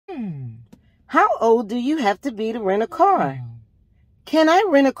How old do you have to be to rent a car? Can I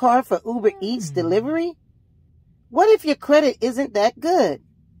rent a car for Uber Eats delivery? What if your credit isn't that good?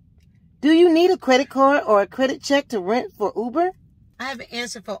 Do you need a credit card or a credit check to rent for Uber? I have an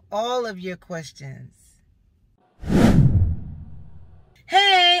answer for all of your questions.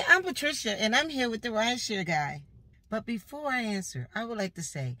 Hey, I'm Patricia, and I'm here with the Rideshare Guy. But before I answer, I would like to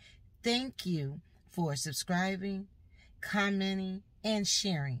say thank you for subscribing, commenting, and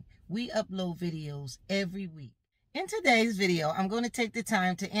sharing. We upload videos every week. In today's video, I'm going to take the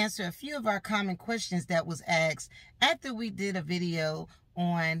time to answer a few of our common questions that was asked after we did a video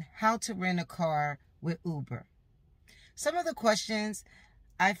on how to rent a car with Uber. Some of the questions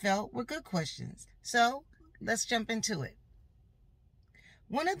I felt were good questions, so let's jump into it.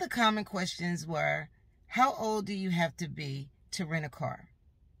 One of the common questions were, how old do you have to be to rent a car?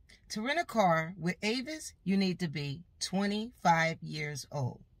 To rent a car with Avis, you need to be 25 years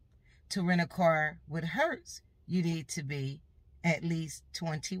old. To rent a car with Hertz, you need to be at least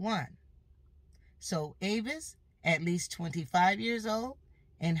 21. So Avis, at least 25 years old,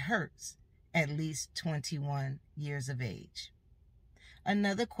 and Hertz, at least 21 years of age.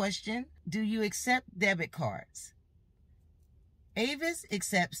 Another question, do you accept debit cards? Avis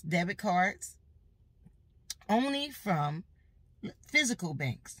accepts debit cards only from physical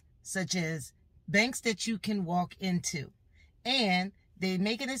banks, such as banks that you can walk into. And they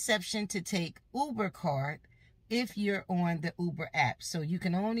make an exception to take Uber card if you're on the Uber app. So you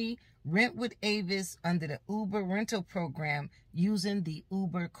can only rent with Avis under the Uber rental program using the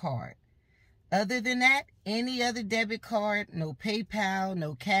Uber card. Other than that, any other debit card, no PayPal,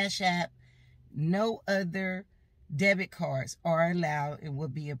 no Cash App, no other debit cards are allowed and will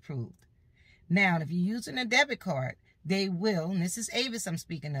be approved. Now, if you're using a debit card, they will, and this is Avis I'm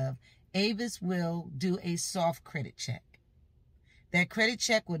speaking of, Avis will do a soft credit check. That credit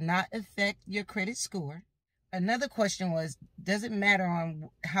check will not affect your credit score. Another question was, does it matter on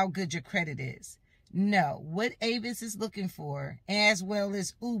how good your credit is? No. What Avis is looking for, as well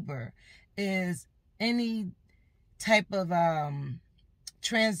as Uber, is any type of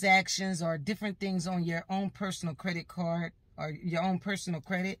transactions or different things on your own personal credit card or your own personal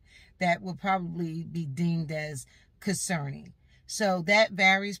credit that will probably be deemed as concerning. So that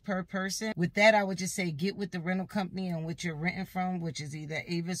varies per person. With that, I would just say get with the rental company on which you're renting from, which is either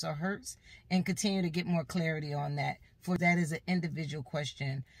Avis or Hertz, and continue to get more clarity on that. For that is an individual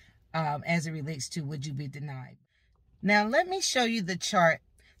question as it relates to would you be denied. Now, let me show you the chart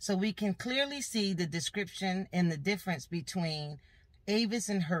so we can clearly see the description and the difference between Avis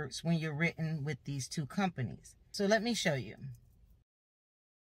and Hertz when you're renting with these two companies. So let me show you.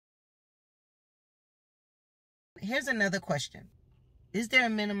 Here's another question. Is there a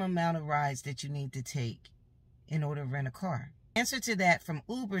minimum amount of rides that you need to take in order to rent a car? Answer to that from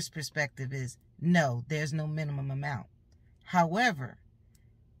Uber's perspective is no, there's no minimum amount. However,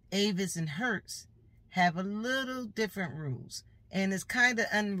 Avis and Hertz have a little different rules, and it's kind of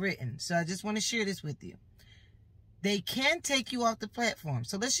unwritten. So I just want to share this with you. They can take you off the platform.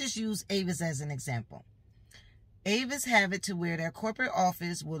 So let's just use Avis as an example. Avis have it to where their corporate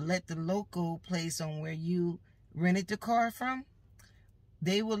office will let the local place on where you rented the car from,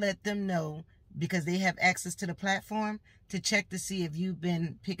 they will let them know, because they have access to the platform, to check to see if you've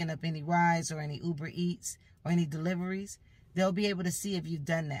been picking up any rides or any Uber Eats or any deliveries. They'll be able to see if you've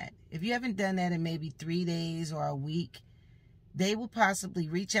done that. If you haven't done that in maybe 3 days or a week, they will possibly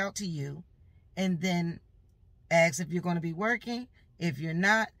reach out to you and then ask if you're going to be working. If you're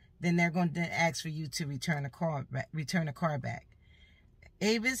not, then they're going to ask for you to return a car back.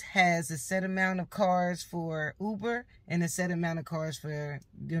 Avis has a set amount of cars for Uber and a set amount of cars for,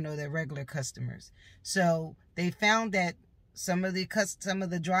 their regular customers. So they found that some of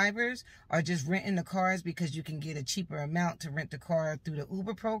the drivers are just renting the cars because you can get a cheaper amount to rent the car through the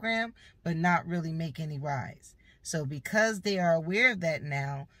Uber program, but not really make any rides. So because they are aware of that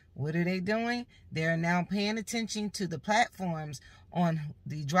now, what are they doing? They're now paying attention to the platforms on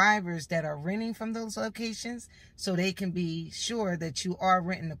the drivers that are renting from those locations, so they can be sure that you are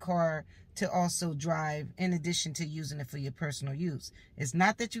renting the car to also drive in addition to using it for your personal use. It's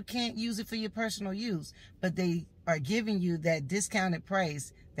not that you can't use it for your personal use, but they are giving you that discounted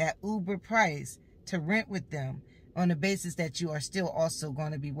price, that Uber price, to rent with them on the basis that you are still also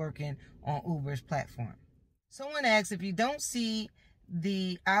going to be working on Uber's platform. Someone asks, if you don't see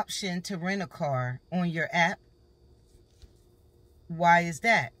the option to rent a car on your app, why is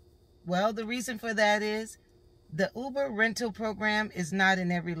that? Well, the reason for that is the Uber rental program is not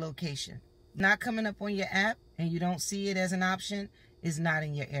in every location. Not coming up on your app and you don't see it as an option is not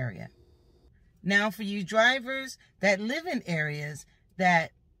in your area. Now, for you drivers that live in areas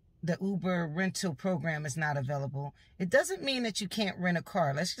that the Uber rental program is not available, it doesn't mean that you can't rent a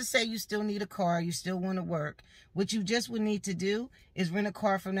car. Let's just say you still need a car, you still want to work. What you just would need to do is rent a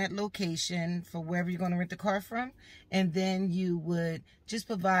car from that location for wherever you're going to rent the car from, and then you would just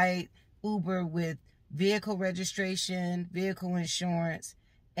provide Uber with vehicle registration, vehicle insurance,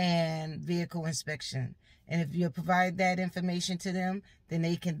 and vehicle inspection. And if you provide that information to them, then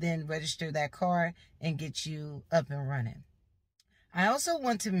they can then register that car and get you up and running. I also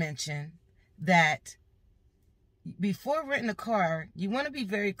want to mention that before renting a car, you want to be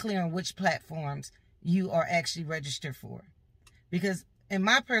very clear on which platforms you are actually registered for. Because in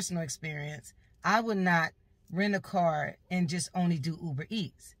my personal experience, I would not rent a car and just only do Uber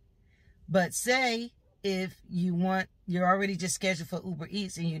Eats. But say if you're already just scheduled for Uber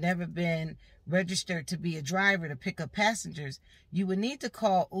Eats and you've never been registered to be a driver to pick up passengers, you would need to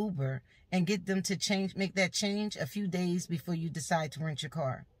call Uber and get them to make that change a few days before you decide to rent your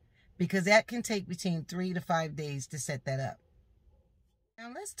car, because that can take between 3 to 5 days to set that up.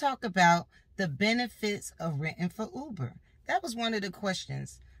 Now let's talk about the benefits of renting for Uber. That was one of the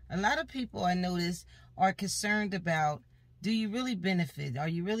questions. A lot of people, I noticed, are concerned about, do you really benefit? Are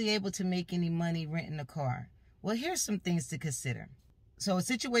you really able to make any money renting a car? Well, here's some things to consider. So a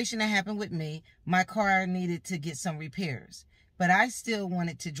situation that happened with me, my car needed to get some repairs, but I still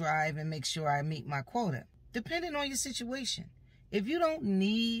wanted to drive and make sure I meet my quota. Depending on your situation. If you don't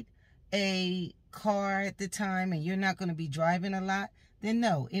need a car at the time and you're not going to be driving a lot, then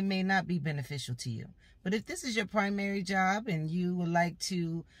no, it may not be beneficial to you. But if this is your primary job and you would like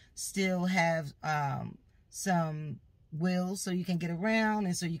to still have some wheels so you can get around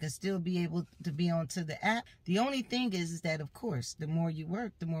and so you can still be able to be onto the app, the only thing is that, of course, the more you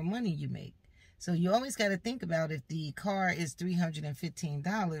work, the more money you make. So you always got to think about, if the car is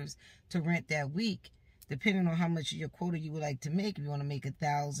 $315 to rent that week, depending on how much of your quota you would like to make. If you want to make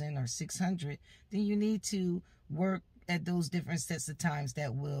 1,000 or 600, then you need to work at those different sets of times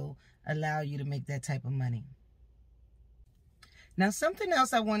that will allow you to make that type of money. Now, something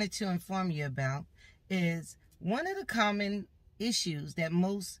else I wanted to inform you about is one of the common issues that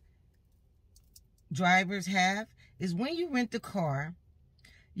most drivers have is when you rent the car,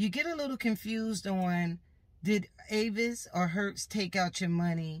 you get a little confused on, did Avis or Hertz take out your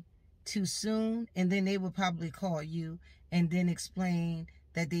money too soon? And then they will probably call you and then explain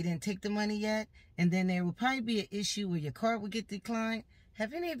that they didn't take the money yet. And then there will probably be an issue where your card will get declined.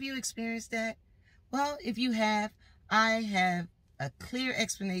 Have any of you experienced that? Well, if you have, I have a clear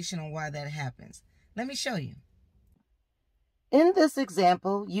explanation on why that happens. Let me show you. In this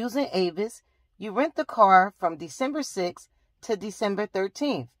example, using Avis, you rent the car from December 6th to December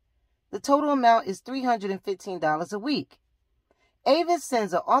 13th. The total amount is $315 a week. Avis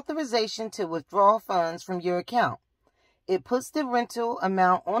sends an authorization to withdraw funds from your account. It puts the rental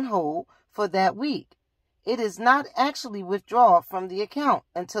amount on hold for that week. It is not actually withdrawn from the account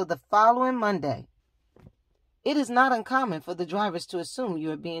until the following Monday. It is not uncommon for the drivers to assume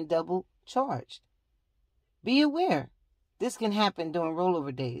you are being double charged. Be aware, this can happen during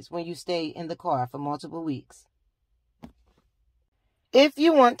rollover days when you stay in the car for multiple weeks. If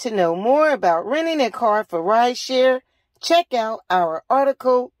you want to know more about renting a car for rideshare, check out our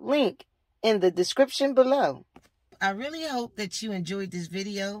article link in the description below. I really hope that you enjoyed this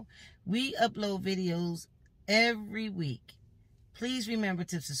video. We upload videos every week. Please remember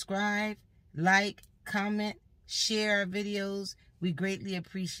to subscribe, like, comment, share our videos. We greatly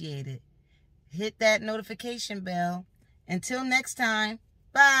appreciate it. Hit that notification bell. Until next time,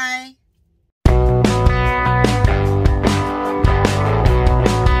 bye.